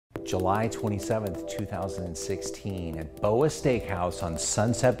July 27th, 2016 at BOA Steakhouse on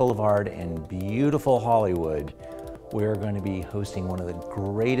Sunset Boulevard in beautiful Hollywood. We're going to be hosting one of the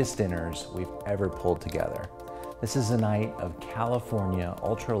greatest dinners we've ever pulled together. This is a night of California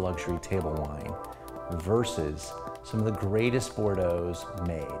ultra luxury table wine versus some of the greatest Bordeaux's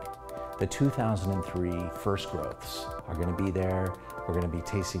made. The 2003 First Growths are going to be there. We're going to be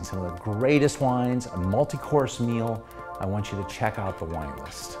tasting some of the greatest wines, a multi-course meal. I want you to check out the wine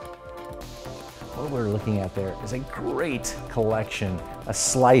list. What we're looking at there is a great collection, a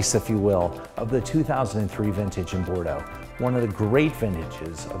slice, if you will, of the 2003 vintage in Bordeaux. One of the great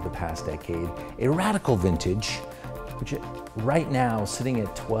vintages of the past decade, a radical vintage, which right now, sitting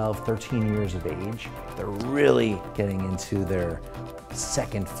at 12, 13 years of age, they're really getting into their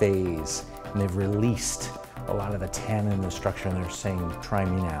second phase, and they've released a lot of the tannin in the structure, and they're saying, try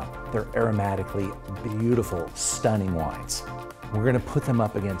me now. They're aromatically beautiful, stunning wines. We're gonna put them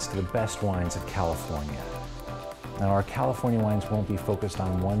up against the best wines of California. Now, our California wines won't be focused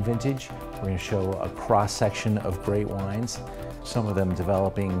on one vintage. We're gonna show a cross-section of great wines, some of them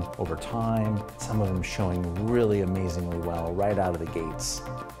developing over time, some of them showing really amazingly well right out of the gates.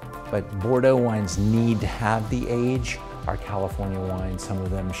 But Bordeaux wines need to have the age. Our California wines, some of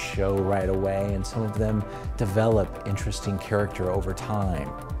them show right away, and some of them develop interesting character over time.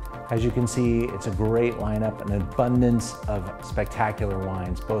 As you can see, it's a great lineup, an abundance of spectacular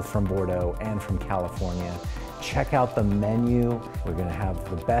wines, both from Bordeaux and from California. Check out the menu. We're gonna have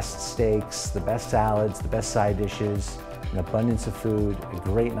the best steaks, the best salads, the best side dishes, an abundance of food, a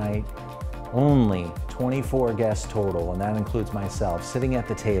great night. Only 24 guests total, and that includes myself, sitting at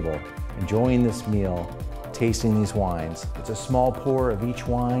the table, enjoying this meal, tasting these wines. It's a small pour of each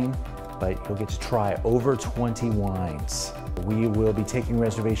wine, but you'll get to try over 20 wines. We will be taking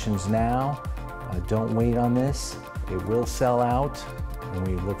reservations now. Don't wait on this. It will sell out, and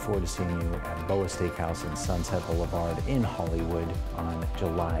we look forward to seeing you at BOA Steakhouse in Sunset Boulevard in Hollywood on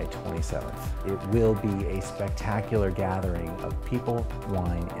July 27th. It will be a spectacular gathering of people,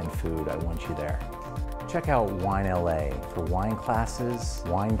 wine, and food. I want you there. Check out WINELA for wine classes,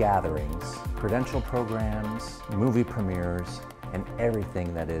 wine gatherings, credential programs, movie premieres, and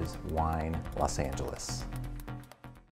everything that is Wine Los Angeles.